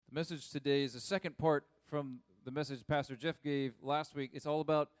The message today is the second part from the message Pastor Jeff gave last week. It's all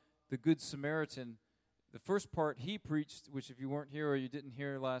about the Good Samaritan. The first part he preached, which if you weren't here or you didn't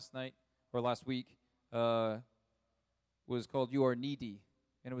hear last night or last week, was called You Are Needy.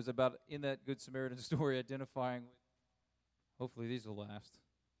 And it was about, in that Good Samaritan story, identifying with, hopefully these will last.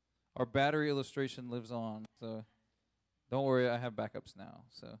 Our battery illustration lives on, so don't worry, I have backups now.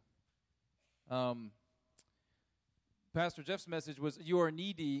 So, Pastor Jeff's message was You Are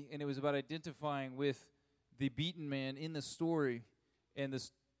Needy, and it was about identifying with the beaten man in the story. And the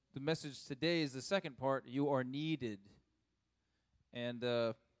message today is the second part, You Are Needed. And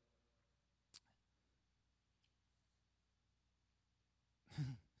I'm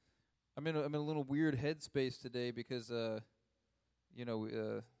in a little weird headspace today because,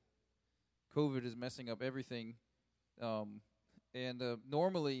 COVID is messing up everything.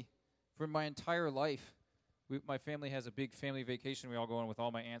 Normally, for my entire life, my family has a big family vacation. We all go on with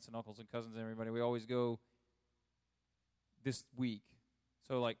all my aunts and uncles and cousins and everybody. We always go this week.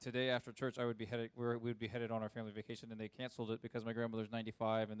 So, like today after church, we would be headed on our family vacation, and they canceled it because my grandmother's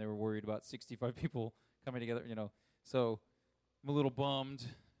 95, and they were worried about 65 people coming together. So I'm a little bummed,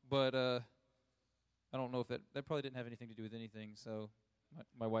 but I don't know if that probably didn't have anything to do with anything. So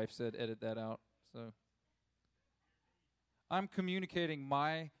my wife said, edit that out. So I'm communicating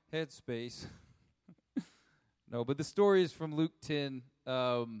my headspace. No, but the story is from Luke 10,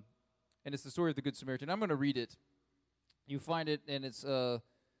 and it's the story of the Good Samaritan. I'm going to read it. You find it, and it's the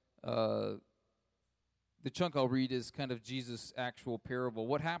chunk I'll read is kind of Jesus' actual parable.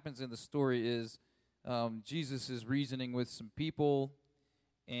 What happens in the story is Jesus is reasoning with some people,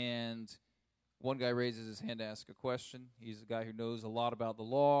 and one guy raises his hand to ask a question. He's a guy who knows a lot about the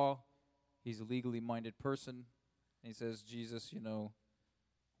law. He's a legally minded person. And he says, Jesus,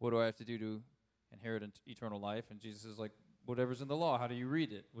 what do I have to do to inherit eternal life? And Jesus is like, whatever's in the law, how do you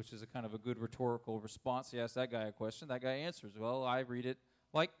read it? Which is a kind of a good rhetorical response. He asks that guy a question. That guy answers, well, I read it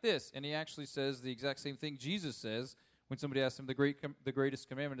like this. And he actually says the exact same thing Jesus says when somebody asks him the greatest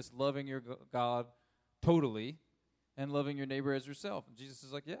commandment is loving your God totally and loving your neighbor as yourself. And Jesus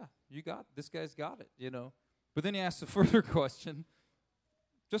is like, yeah, this guy's got it, But then he asks a further question,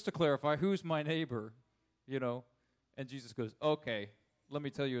 just to clarify, who's my neighbor, And Jesus goes, okay, let me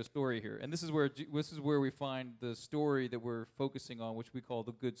tell you a story here. And this is where we find the story that we're focusing on, which we call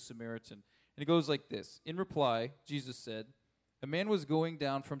the Good Samaritan. And it goes like this. In reply, Jesus said, a man was going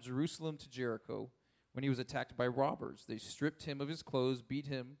down from Jerusalem to Jericho when he was attacked by robbers. They stripped him of his clothes, beat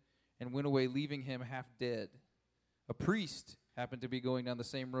him, and went away, leaving him half dead. A priest happened to be going down the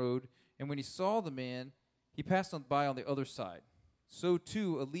same road, and when he saw the man, he passed by on the other side. So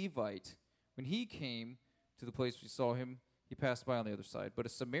too a Levite, when he came to the place we saw him, he passed by on the other side. But a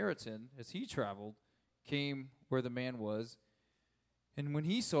Samaritan, as he traveled, came where the man was. And when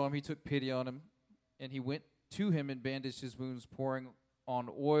he saw him, he took pity on him. And he went to him and bandaged his wounds, pouring on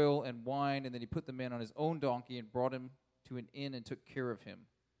oil and wine. And then he put the man on his own donkey and brought him to an inn and took care of him.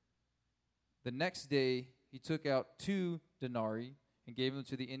 The next day, he took out 2 denarii and gave them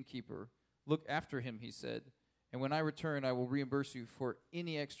to the innkeeper. Look after him, he said. And when I return, I will reimburse you for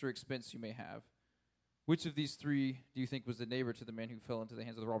any extra expense you may have. Which of these 3 do you think was the neighbor to the man who fell into the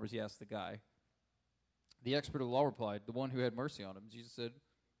hands of the robbers? He asked the guy. The expert of the law replied, the one who had mercy on him. Jesus said,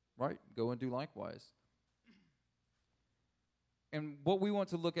 right, go and do likewise. And what we want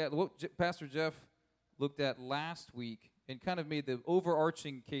to look at, what Pastor Jeff looked at last week and kind of made the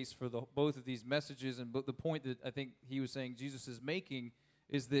overarching case for both of these messages, and the point that I think he was saying Jesus is making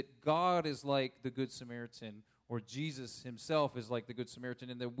is that God is like the Good Samaritan, or Jesus himself is like the Good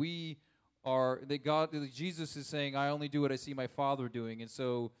Samaritan, and that Jesus is saying, I only do what I see my Father doing. And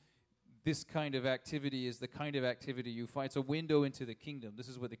so this kind of activity is the kind of activity you find. It's a window into the kingdom. This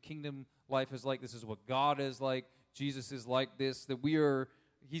is what the kingdom life is like. This is what God is like. Jesus is like this, that we are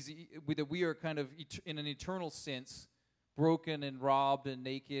kind of, in an eternal sense, broken and robbed and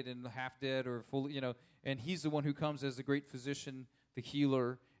naked and half dead or fully, and he's the one who comes as the great physician, the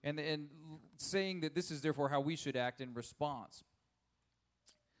healer, and saying that this is therefore how we should act in response.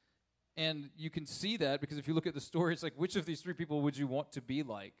 And you can see that because if you look at the story, it's like, which of these 3 people would you want to be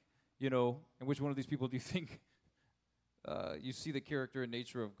like, and which one of these people do you think you see the character and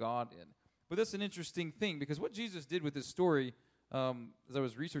nature of God in? But that's an interesting thing because what Jesus did with this story, as I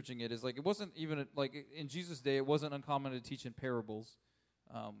was researching it, is like it wasn't even like in Jesus' day, it wasn't uncommon to teach in parables,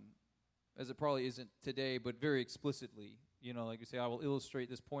 as it probably isn't today, but very explicitly. Like you say, I will illustrate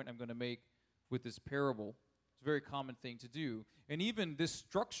this point I'm going to make with this parable. It's a very common thing to do. And even this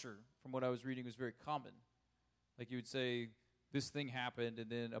structure, from what I was reading, was very common. Like you would say, this thing happened, and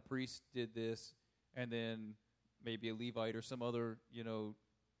then a priest did this, and then maybe a Levite or some other,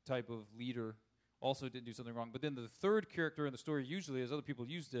 type of leader also didn't do something wrong. But then the third character in the story, usually, as other people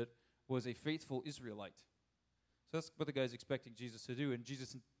used it, was a faithful Israelite. So that's what the guy's expecting Jesus to do, and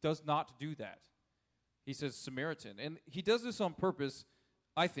Jesus does not do that. He says Samaritan. And he does this on purpose,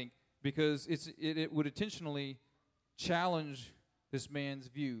 I think, because it would intentionally challenge this man's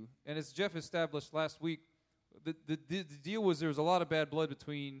view. And as Jeff established last week, the deal was there was a lot of bad blood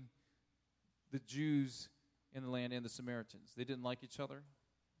between the Jews in the land and the Samaritans. They didn't like each other.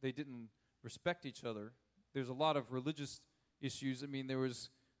 They didn't respect each other. There's a lot of religious issues. I mean, there was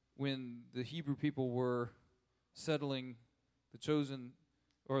when the Hebrew people were settling the chosen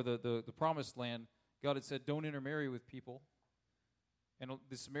or the promised land, God had said, don't intermarry with people. And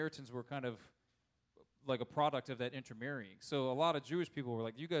the Samaritans were kind of like a product of that intermarrying. So a lot of Jewish people were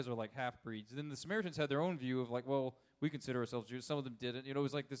like, you guys are like half-breeds. And then the Samaritans had their own view of like, well, we consider ourselves Jews. Some of them didn't. You know, it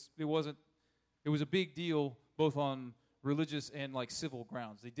was like this, it was a big deal both on religious and like civil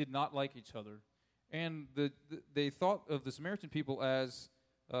grounds. They did not like each other. And they thought of the Samaritan people as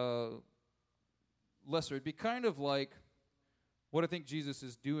lesser. It'd be kind of like what I think Jesus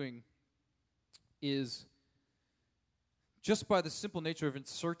is doing is just by the simple nature of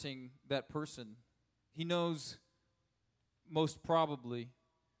inserting that person, he knows most probably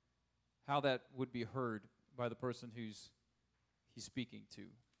how that would be heard by the person he's speaking to.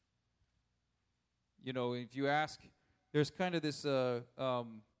 You know, if you ask, there's kind of this,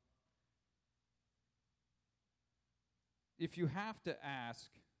 if you have to ask,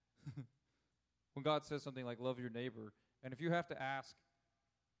 when God says something like love your neighbor, and if you have to ask,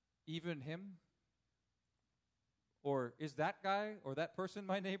 even him, or is that guy or that person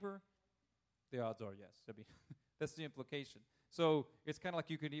my neighbor? The odds are yes. I mean, that's the implication. So it's kind of like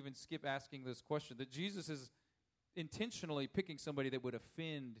you could even skip asking this question, that Jesus is intentionally picking somebody that would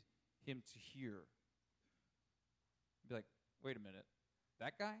offend him to hear. Be like, wait a minute,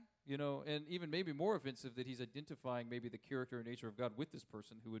 that guy? You know, and even maybe more offensive that he's identifying maybe the character and nature of God with this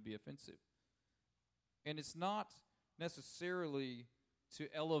person who would be offensive. And it's not necessarily to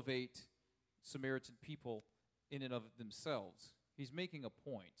elevate Samaritan people in and of themselves. He's making a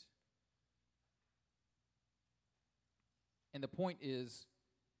point. And the point is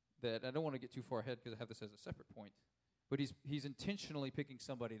that, I don't want to get too far ahead because I have this as a separate point, but he's intentionally picking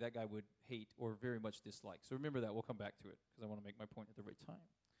somebody that guy would hate or very much dislike. So remember that. We'll come back to it because I want to make my point at the right time.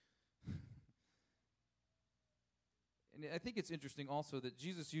 And I think it's interesting also that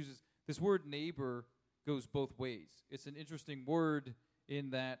Jesus uses, this word neighbor goes both ways. It's an interesting word in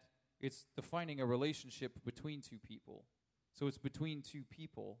that it's defining a relationship between two people. So it's between two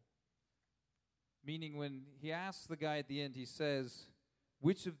people. Meaning when he asks the guy at the end, he says,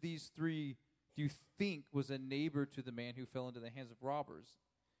 which of these three do you think was a neighbor to the man who fell into the hands of robbers?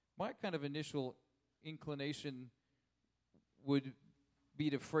 My kind of initial inclination would be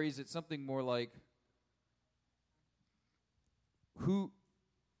to phrase it something more like, who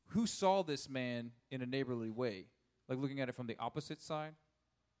saw this man in a neighborly way? Like looking at it from the opposite side.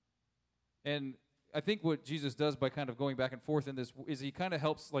 And I think what Jesus does by kind of going back and forth in this is he kind of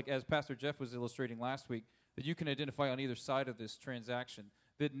helps, like as Pastor Jeff was illustrating last week, that you can identify on either side of this transaction.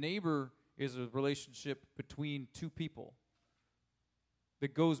 That neighbor is a relationship between two people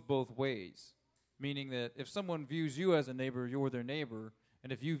that goes both ways. Meaning that if someone views you as a neighbor, you're their neighbor.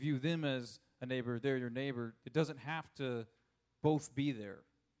 And if you view them as a neighbor, they're your neighbor. It doesn't have to both be there.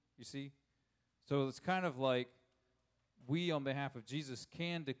 You see? So it's kind of like we, on behalf of Jesus,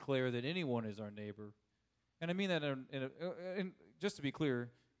 can declare that anyone is our neighbor. And I mean that in just to be clear,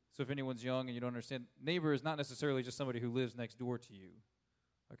 so if anyone's young and you don't understand, neighbor is not necessarily just somebody who lives next door to you.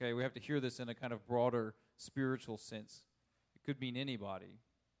 Okay, we have to hear this in a kind of broader spiritual sense. It could mean anybody.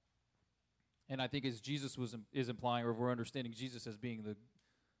 And I think as Jesus is implying, or if we're understanding Jesus as being the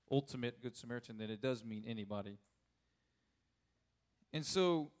ultimate Good Samaritan, that it does mean anybody. And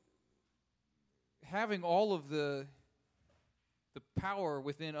so having all of the power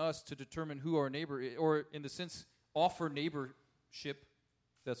within us to determine who our neighbor is, or in the sense, offer neighborship,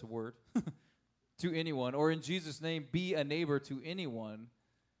 that's a word, to anyone, or in Jesus' name, be a neighbor to anyone,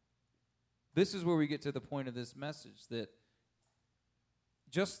 this is where we get to the point of this message, that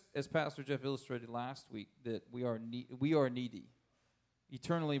just as Pastor Jeff illustrated last week, that we are needy.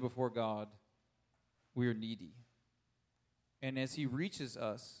 Eternally before God, we are needy. And as he reaches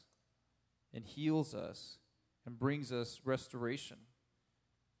us and heals us, and brings us restoration.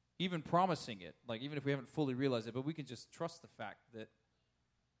 Even promising it, like even if we haven't fully realized it, but we can just trust the fact that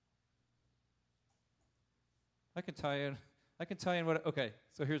I can tie in what, okay,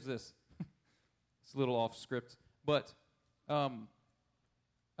 so here's this. It's a little off script, but I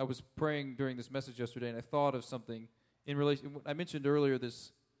was praying during this message yesterday, and I thought of something in relation, I mentioned earlier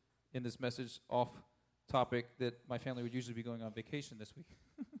this in this message off topic that my family would usually be going on vacation this week.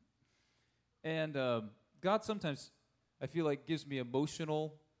 And God sometimes, I feel like, gives me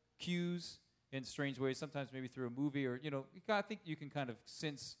emotional cues in strange ways, sometimes maybe through a movie or, I think you can kind of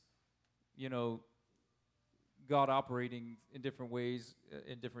sense, God operating in different ways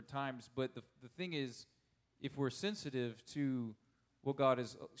in different times. But the thing is, if we're sensitive to what God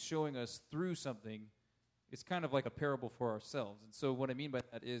is showing us through something, it's kind of like a parable for ourselves. And so what I mean by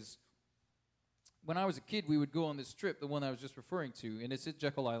that is, when I was a kid, we would go on this trip, the one I was just referring to, and it's at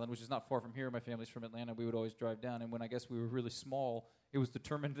Jekyll Island, which is not far from here. My family's from Atlanta. We would always drive down, and when I guess we were really small, it was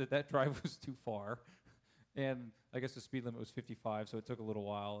determined that drive was too far. And I guess the speed limit was 55, so it took a little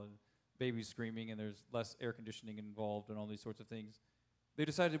while, and babies screaming, and there's less air conditioning involved and all these sorts of things. They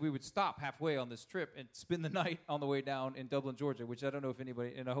decided we would stop halfway on this trip and spend the night on the way down in Dublin, Georgia, which I don't know if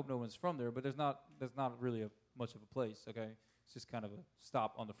anybody, and I hope no one's from there, but there's not really much of a place, okay? It's just kind of a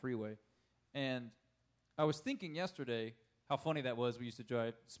stop on the freeway. And I was thinking yesterday how funny that was. We used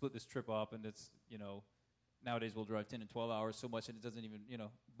to split this trip up, and it's, nowadays we'll drive 10 and 12 hours so much, and it doesn't even,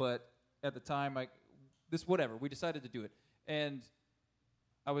 but at the time, we decided to do it. And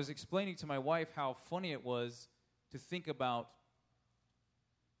I was explaining to my wife how funny it was to think about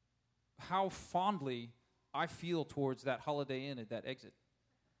how fondly I feel towards that Holiday Inn at that exit.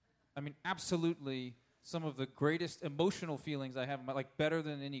 I mean, absolutely some of the greatest emotional feelings I have in my life, like better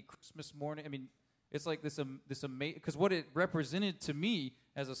than any Christmas morning. I mean, it's like this amazing, because what it represented to me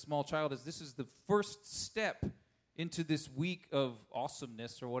as a small child is this is the first step into this week of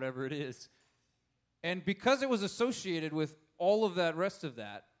awesomeness or whatever it is. And because it was associated with all of that rest of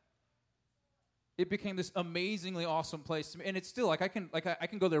that, it became this amazingly awesome place to me. And it's still I can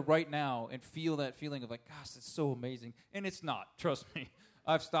go there right now and feel that feeling of like, gosh, it's so amazing. And it's not, trust me.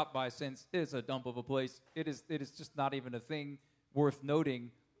 I've stopped by since. It's a dump of a place. It is just not even a thing worth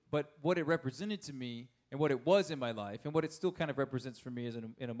noting. But what it represented to me and what it was in my life and what it still kind of represents for me as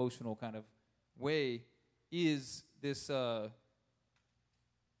an emotional kind of way is this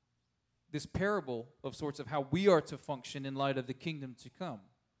this parable of sorts of how we are to function in light of the kingdom to come.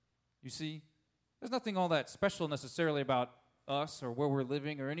 You see, there's nothing all that special necessarily about us or where we're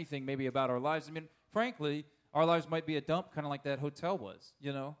living or anything maybe about our lives. I mean, frankly, our lives might be a dump, kind of like that hotel was,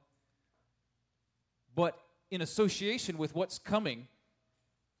 But in association with what's coming,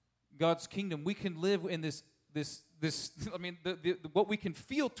 God's kingdom, we can live in this I mean, what we can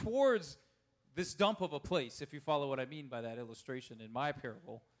feel towards this dump of a place, if you follow what I mean by that illustration in my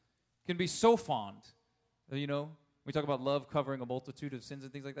parable, can be so fond. We talk about love covering a multitude of sins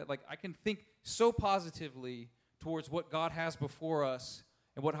and things like that. Like, I can think so positively towards what God has before us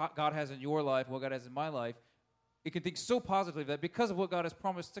and what God has in your life, what God has in my life. It can think so positively that because of what God has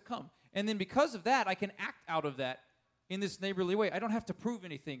promised to come. And then because of that, I can act out of that in this neighborly way. I don't have to prove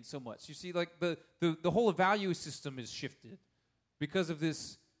anything so much. You see, like the whole value system is shifted because of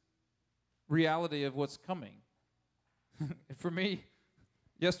this reality of what's coming. For me,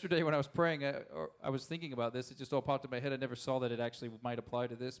 yesterday when I was praying, I was thinking about this. It just all popped in my head. I never saw that it actually might apply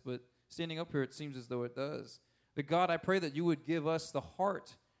to this, but standing up here, it seems as though it does. That God, I pray that you would give us the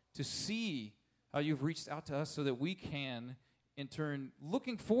heart to see how you've reached out to us so that we can, in turn,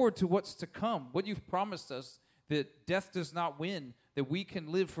 looking forward to what's to come, what you've promised us, that death does not win, that we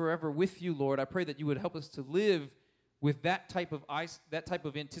can live forever with you, Lord. I pray that you would help us to live with that type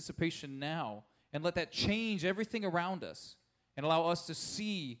of anticipation now, and let that change everything around us and allow us to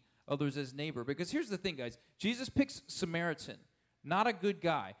see others as neighbor. Because here's the thing, guys. Jesus picks Samaritan, not a good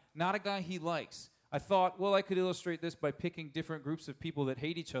guy, not a guy he likes. I thought, well, I could illustrate this by picking different groups of people that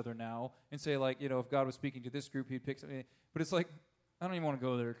hate each other now and say, like, if God was speaking to this group, he'd pick something. But it's like, I don't even want to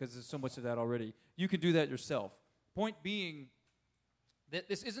go there because there's so much of that already. You can do that yourself. Point being that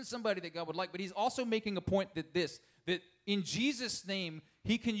this isn't somebody that God would like, but he's also making a point that in Jesus' name,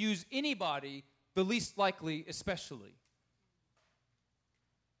 he can use anybody, the least likely especially.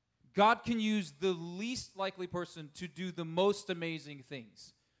 God can use the least likely person to do the most amazing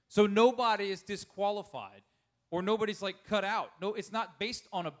things. So nobody is disqualified or nobody's like cut out. No, it's not based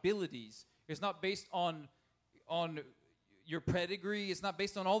on abilities. It's not based on your pedigree. It's not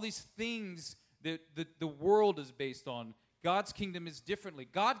based on all these things that the world is based on. God's kingdom is differently.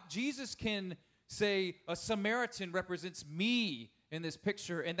 Jesus can say a Samaritan represents me in this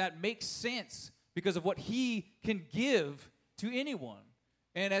picture, and that makes sense because of what he can give to anyone.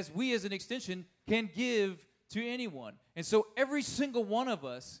 And as we as an extension can give to anyone. And so every single one of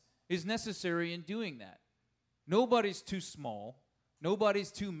us is necessary in doing that. Nobody's too small.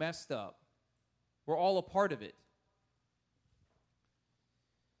 Nobody's too messed up. We're all a part of it.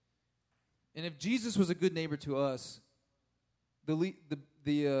 And if Jesus was a good neighbor to us, the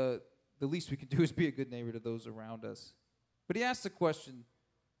the least we can do is be a good neighbor to those around us. But he asks the question,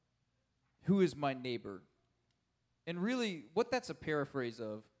 who is my neighbor? And really, what that's a paraphrase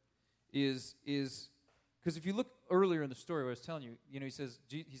of is because if you look earlier in the story, what I was telling you, he says,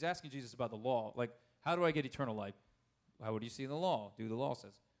 he's asking Jesus about the law. Like, how do I get eternal life? How would you see in the law? Do the law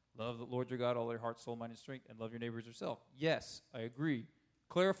says, love the Lord your God, all your heart, soul, mind, and strength, and love your neighbor as yourself. Yes, I agree.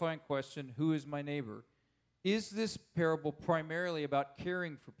 Clarifying question, who is my neighbor? Is this parable primarily about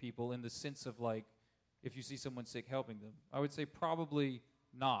caring for people in the sense of, like, if you see someone sick, helping them? I would say probably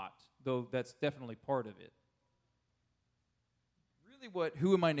not, though that's definitely part of it. Really what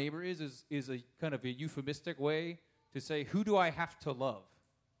who my neighbor is a kind of a euphemistic way to say, who do I have to love?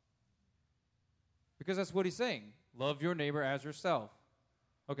 Because that's what he's saying. Love your neighbor as yourself.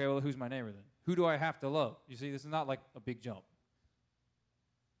 Okay, well, who's my neighbor then? Who do I have to love? You see, this is not like a big jump.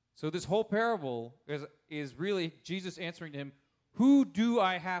 So this whole parable is really Jesus answering to him, who do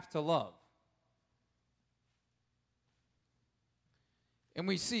I have to love? And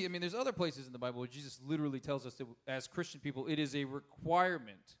we see, there's other places in the Bible where Jesus literally tells us that as Christian people, it is a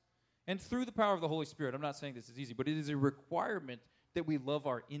requirement. And through the power of the Holy Spirit, I'm not saying this is easy, but it is a requirement that we love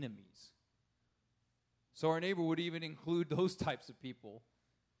our enemies. So our neighbor would even include those types of people.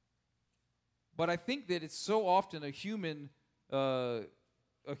 But I think that it's so often a human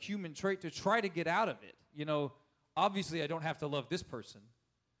trait to try to get out of it. Obviously I don't have to love this person.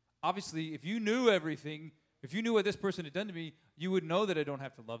 Obviously, if you knew everything, if you knew what this person had done to me, you would know that I don't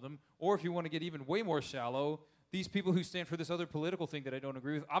have to love them. Or if you want to get even way more shallow, these people who stand for this other political thing that I don't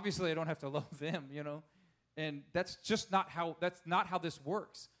agree with, obviously I don't have to love them, And that's just not how this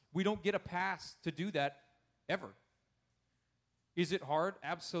works. We don't get a pass to do that ever. Is it hard?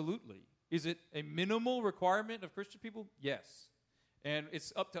 Absolutely. Is it a minimal requirement of Christian people? Yes. And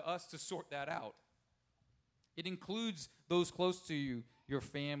it's up to us to sort that out. It includes those close to you, your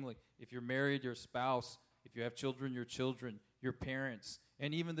family, if you're married, your spouse, if you have children, your children, your parents,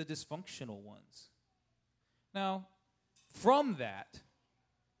 and even the dysfunctional ones. Now, from that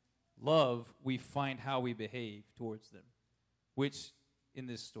love, we find how we behave towards them, which in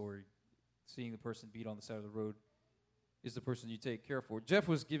this story, seeing the person beat on the side of the road is the person you take care for. Jeff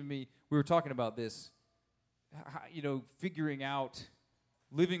was giving me, we were talking about this, figuring out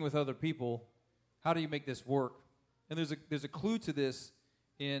living with other people. How do you make this work? And there's a clue to this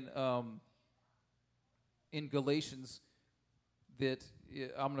in Galatians that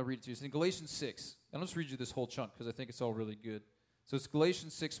I'm going to read it to you. It's in Galatians 6. And I'll just read you this whole chunk because I think it's all really good. So it's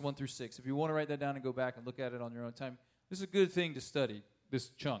Galatians 6, 1 through 6. If you want to write that down and go back and look at it on your own time, this is a good thing to study, this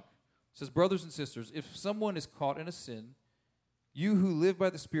chunk. It says, brothers and sisters, if someone is caught in a sin, you who live by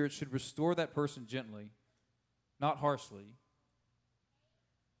the Spirit should restore that person gently, not harshly.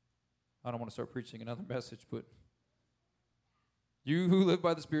 I don't want to start preaching another message, but you who live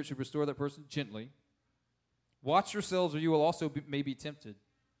by the Spirit should restore that person gently. Watch yourselves or you will also may be tempted.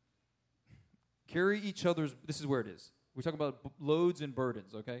 Carry each other's, this is where it is. We're talking about loads and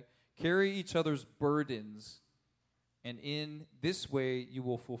burdens, okay? Carry each other's burdens, and in this way you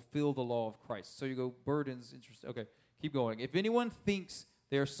will fulfill the law of Christ. So you go, burdens, interesting. Okay, keep going. If anyone thinks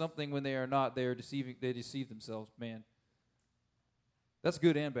they are something when they are not, they deceive themselves. Man, that's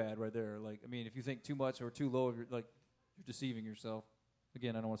good and bad right there. If you think too much or too low, you're deceiving yourself.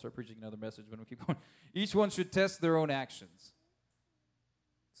 Again, I don't want to start preaching another message, but I'm going to keep going. Each one should test their own actions.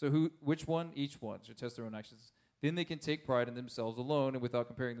 So which one? Each one should test their own actions. Then they can take pride in themselves alone and without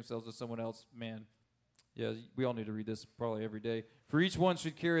comparing themselves to someone else. Man, yeah, we all need to read this probably every day. For each one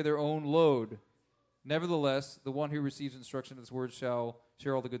should carry their own load. Nevertheless, the one who receives instruction of this word shall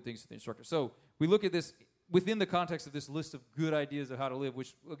share all the good things with the instructor. So we look at this within the context of this list of good ideas of how to live,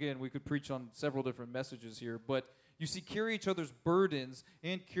 which, again, we could preach on several different messages here. But you see, carry each other's burdens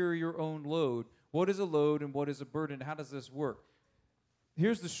and carry your own load. What is a load and what is a burden? How does this work?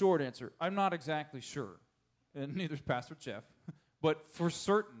 Here's the short answer. I'm not exactly sure, and neither is Pastor Jeff. But for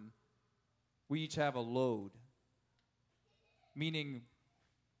certain, we each have a load, meaning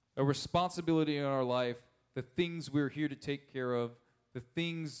a responsibility in our life, the things we're here to take care of, the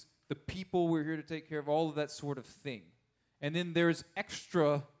people we're here to take care of, all of that sort of thing. And then there's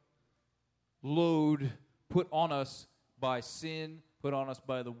extra load put on us by sin, put on us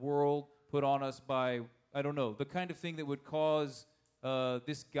by the world, put on us by, the kind of thing that would cause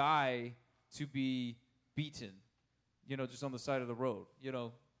this guy to be beaten, just on the side of the road.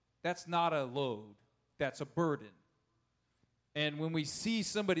 That's not a load. That's a burden. And when we see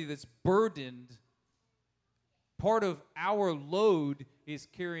somebody that's burdened, part of our load is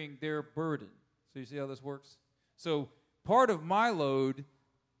carrying their burden. So you see how this works? So part of my load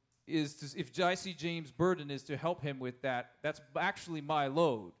if I see James' burden is to help him with that, that's actually my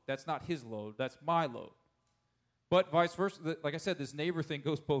load. That's not his load. That's my load. But vice versa, like I said, this neighbor thing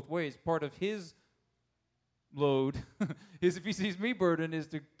goes both ways. Part of his load is if he sees me burden is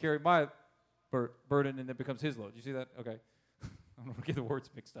to carry my burden, and it becomes his load. You see that? Okay. I don't want to get the words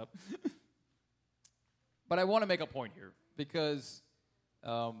mixed up. But I want to make a point here because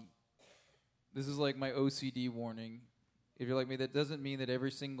this is like my OCD warning. If you're like me, that doesn't mean that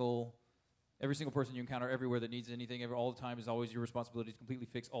every single person you encounter everywhere that needs anything all the time is always your responsibility to completely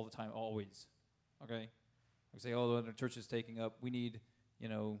fix all the time, always. Okay? I say, oh, the church is taking up, we need,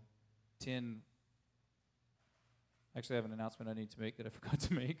 10. Actually, I have an announcement I need to make that I forgot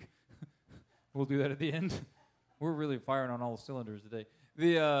to make. We'll do that at the end. We're really firing on all cylinders today.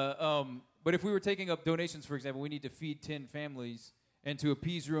 But if we were taking up donations, for example, we need to feed 10 families. And to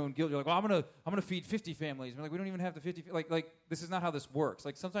appease your own guilt, you're like, well, I'm gonna feed 50 families. We're like, we don't even have the 50. Like this is not how this works.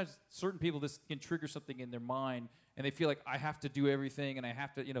 Like sometimes certain people, this can trigger something in their mind, and they feel like I have to do everything, and I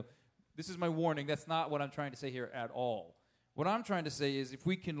have to, This is my warning. That's not what I'm trying to say here at all. What I'm trying to say is, if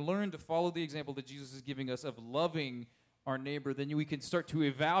we can learn to follow the example that Jesus is giving us of loving our neighbor, then we can start to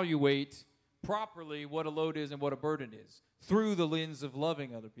evaluate properly what a load is and what a burden is through the lens of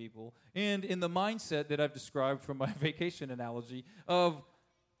loving other people and in the mindset that I've described from my vacation analogy of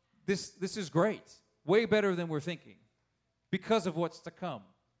this is great, way better than we're thinking because of what's to come,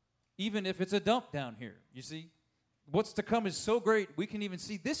 even if it's a dump down here. You see, what's to come is so great we can even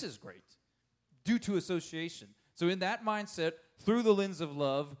see this is great due to association. So in that mindset, through the lens of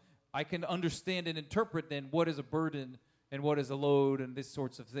love, I can understand and interpret then what is a burden and what is a load and these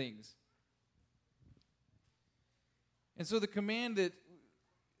sorts of things. And so the command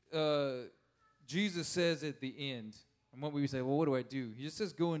that Jesus says at the end, and what we say, well, what do I do? He just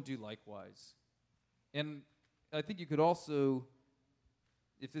says, go and do likewise. And I think you could also,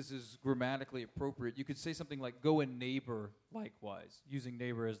 if this is grammatically appropriate, you could say something like, go and neighbor likewise, using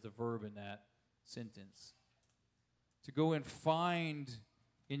neighbor as the verb in that sentence. To go and find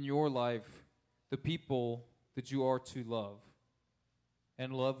in your life the people that you are to love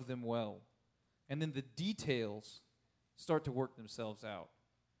and love them well. And then the details start to work themselves out.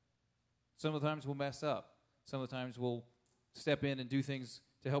 Some of the times we'll mess up. Some of the times we'll step in and do things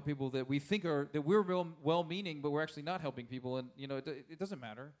to help people that we think that we're well-meaning, but we're actually not helping people. And it doesn't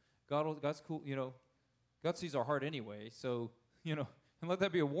matter. God's cool. God sees our heart anyway. So and let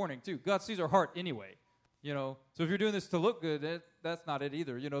that be a warning too. God sees our heart anyway. So if you're doing this to look good, that's not it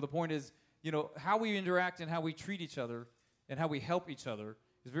either. The point is, how we interact and how we treat each other and how we help each other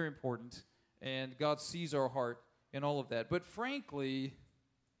is very important. And God sees our heart and all of that. But frankly,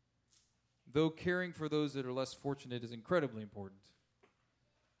 though caring for those that are less fortunate is incredibly important,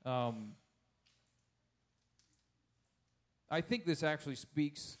 I think this actually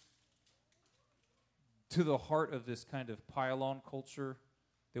speaks to the heart of this kind of pile-on culture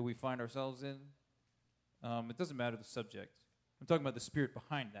that we find ourselves in. It doesn't matter the subject. I'm talking about the spirit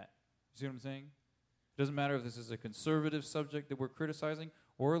behind that. You see what I'm saying? It doesn't matter if this is a conservative subject that we're criticizing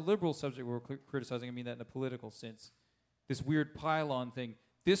or a liberal subject we're criticizing. I mean that in a political sense. This weird pile-on thing.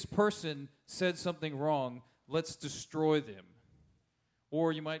 This person said something wrong. Let's destroy them.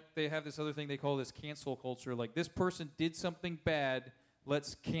 Or they have this other thing they call this cancel culture. Like, this person did something bad.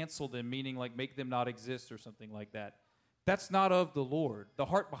 Let's cancel them, meaning like make them not exist or something like that. That's not of the Lord. The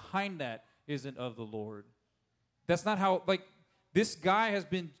heart behind that isn't of the Lord. That's not how, this guy has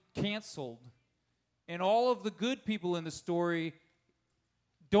been canceled, and all of the good people in the story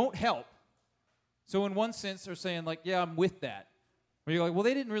don't help. So in one sense, they're saying, yeah, I'm with that. Where you're like, well,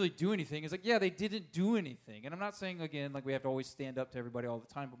 they didn't really do anything. It's like, yeah, they didn't do anything. And I'm not saying, again, we have to always stand up to everybody all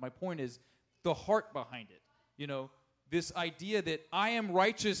the time, but my point is the heart behind it. This idea that I am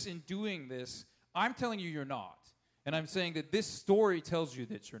righteous in doing this, I'm telling you you're not. And I'm saying that this story tells you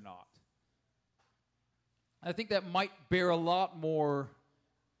that you're not. I think that might bear a lot more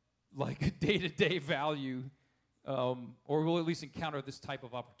day-to-day value, or we'll at least encounter this type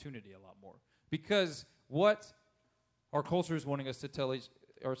of opportunity a lot more. Because what our culture is wanting us to tell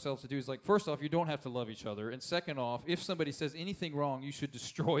ourselves to do is, first off, you don't have to love each other. And second off, if somebody says anything wrong, you should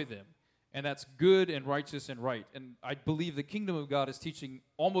destroy them. And that's good and righteous and right. And I believe the kingdom of God is teaching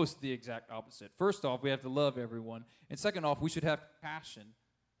almost the exact opposite. First off, we have to love everyone. And second off, we should have compassion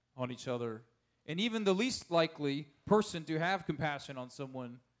on each other. And even the least likely person to have compassion on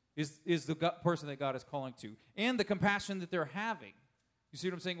someone is the person that God is calling to. And the compassion that they're having. You see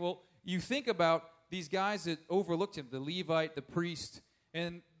what I'm saying? Well, you think about these guys that overlooked him, the Levite, the priest,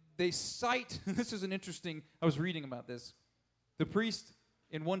 and they cite, this is an interesting, I was reading about this. The priest,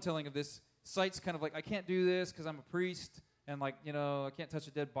 in one telling of this, cites kind of I can't do this because I'm a priest. And like, I can't touch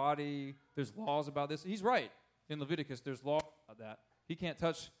a dead body. There's laws about this. He's right. In Leviticus, there's law about that. He can't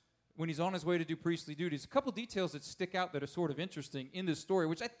touch when he's on his way to do priestly duties. A couple details that stick out that are sort of interesting in this story,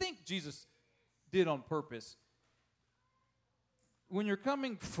 which I think Jesus did on purpose. When you're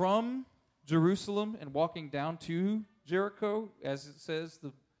coming from Jerusalem and walking down to Jericho, as it says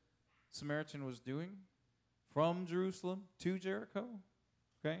the Samaritan was doing, from Jerusalem to Jericho,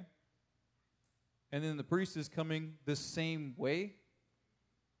 okay? And then the priest is coming the same way.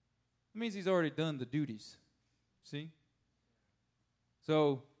 It means he's already done the duties. See?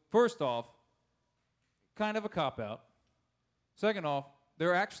 So, first off, kind of a cop-out. Second off,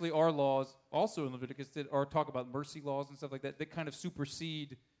 there actually are laws also in Leviticus that are talk about mercy laws and stuff like that that kind of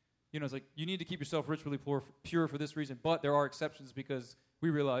supersede, it's like you need to keep yourself ritually pure for this reason, but there are exceptions because we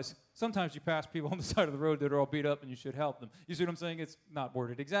realize sometimes you pass people on the side of the road that are all beat up and you should help them. You see what I'm saying? It's not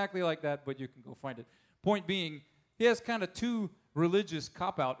worded exactly like that, but you can go find it. Point being, he has kind of two religious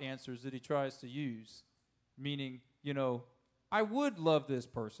cop-out answers that he tries to use, meaning, I would love this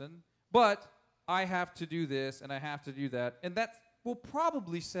person, but I have to do this and I have to do that, and that will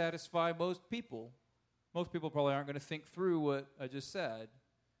probably satisfy most people. Most people probably aren't going to think through what I just said,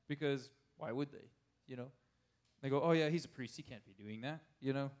 because why would they, They go, oh yeah, he's a priest, he can't be doing that,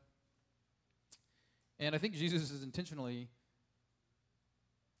 And I think Jesus is intentionally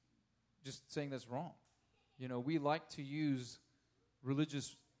just saying that's wrong. We like to use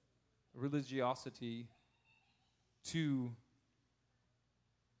religiosity to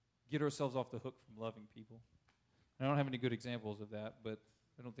get ourselves off the hook from loving people. I don't have any good examples of that, but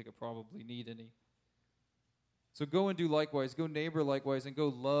I don't think I probably need any. So go and do likewise, go neighbor likewise, and go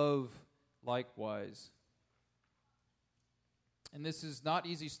love likewise. And this is not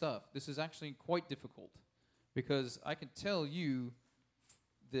easy stuff. This is actually quite difficult, because I can tell you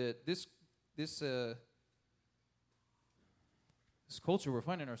that this culture we're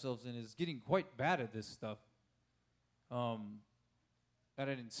finding ourselves in is getting quite bad at this stuff, at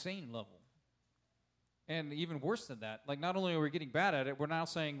an insane level. And even worse than that, like not only are we getting bad at it, we're now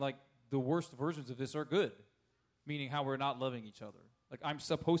saying like the worst versions of this are good, meaning how we're not loving each other. Like I'm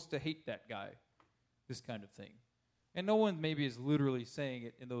supposed to hate that guy, this kind of thing. And no one maybe is literally saying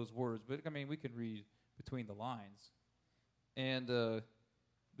it in those words, but I mean, we can read between the lines. And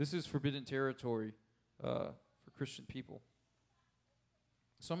this is forbidden territory for Christian people.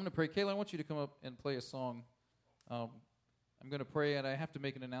 So I'm going to pray. Kayla, I want you to come up and play a song. I'm going to pray, and I have to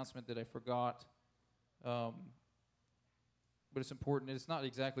make an announcement that I forgot. But it's important. It's not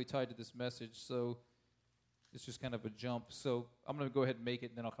exactly tied to this message, so it's just kind of a jump. So I'm going to go ahead and make it,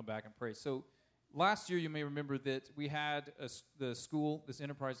 and then I'll come back and pray. So last year, you may remember that we had the school, this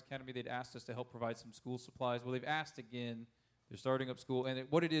Enterprise Academy, they'd asked us to help provide some school supplies. Well, they've asked again. They're starting up school, and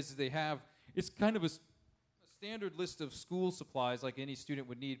what it is they have, it's kind of a standard list of school supplies like any student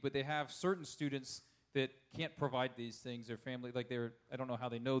would need, but they have certain students that can't provide these things. Their family, I don't know how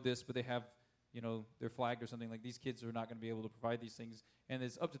they know this, but they have, they're flagged or something, like these kids are not going to be able to provide these things, and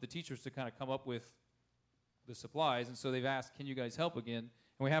it's up to the teachers to kind of come up with the supplies, and so they've asked, can you guys help again?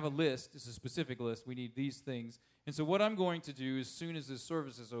 And we have a list. It's a specific list. We need these things. And so what I'm going to do as soon as this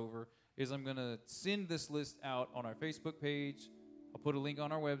service is over is I'm going to send this list out on our Facebook page. I'll put a link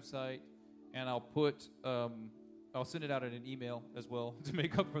on our website, and I'll send it out in an email as well to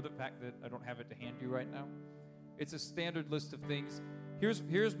make up for the fact that I don't have it to hand you right now. It's a standard list of things.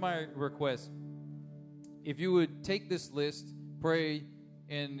 Here's my request. If you would take this list, pray,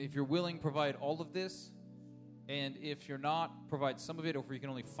 and if you're willing, provide all of this. And if you're not, provide some of it, or if you can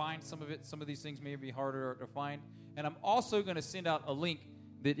only find some of it. Some of these things may be harder to find. And I'm also going to send out a link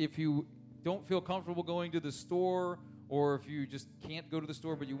that if you don't feel comfortable going to the store, or if you just can't go to the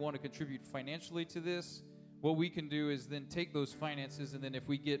store but you want to contribute financially to this, what we can do is then take those finances, and then if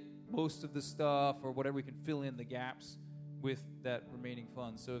we get most of the stuff or whatever, we can fill in the gaps with that remaining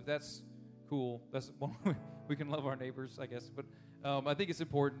funds. So if that's cool, that's one way we can love our neighbors, I guess. But I think it's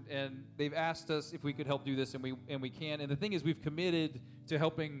important, and they've asked us if we could help do this, and we can. And the thing is, we've committed to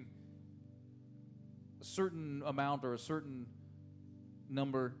helping a certain amount or a certain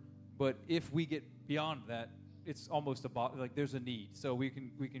number, but if we get beyond that, it's almost like there's a need. So we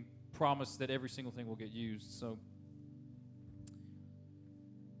can promise that every single thing will get used. So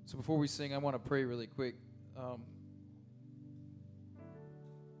before we sing, I want to pray really quick.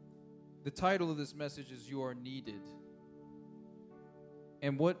 The title of this message is "You Are Needed."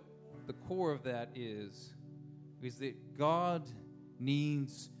 And what the core of that is that God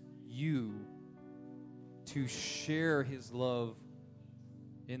needs you to share his love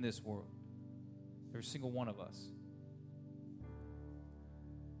in this world. Every single one of us.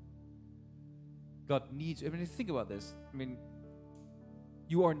 God needs you. I mean, think about this. I mean,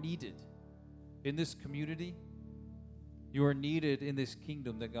 you are needed in this community. You are needed in this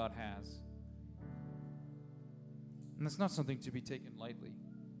kingdom that God has. And that's not something to be taken lightly.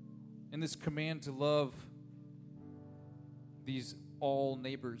 And this command to love these all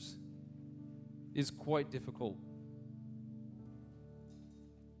neighbors is quite difficult.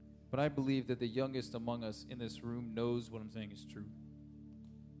 But I believe that the youngest among us in this room knows what I'm saying is true.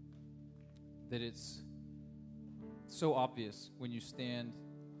 That it's so obvious when you stand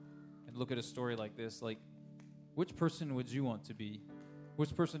and look at a story like this, like, which person would you want to be?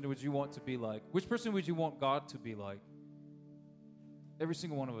 Which person would you want to be like? Which person would you want God to be like? Every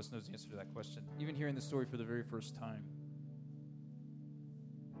single one of us knows the answer to that question, even hearing the story for the very first time.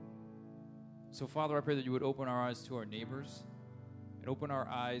 So, Father, I pray that you would open our eyes to our neighbors and open our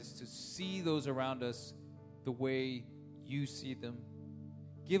eyes to see those around us the way you see them.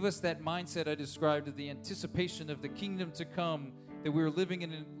 Give us that mindset I described of the anticipation of the kingdom to come, that we're living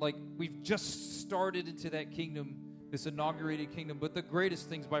in, like we've just started into that kingdom, this inaugurated kingdom, but the greatest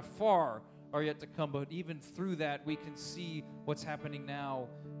things by far are yet to come. But even through that, we can see what's happening now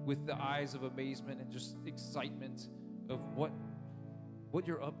with the eyes of amazement and just excitement of what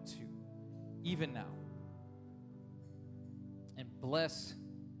you're up to, even now. And bless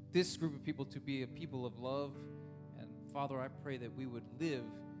this group of people to be a people of love. And Father, I pray that we would live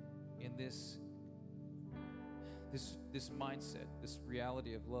in this mindset, this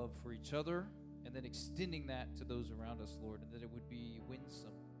reality of love for each other, and then extending that to those around us, Lord, and that it would be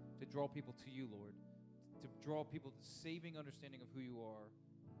winsome to draw people to you, Lord, to draw people to saving understanding of who you are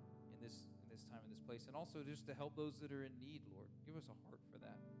in this time, in this place, and also just to help those that are in need, Lord. Give us a heart for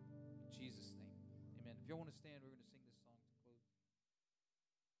that. In Jesus' name, amen. If y'all want to stand, we're going to sing.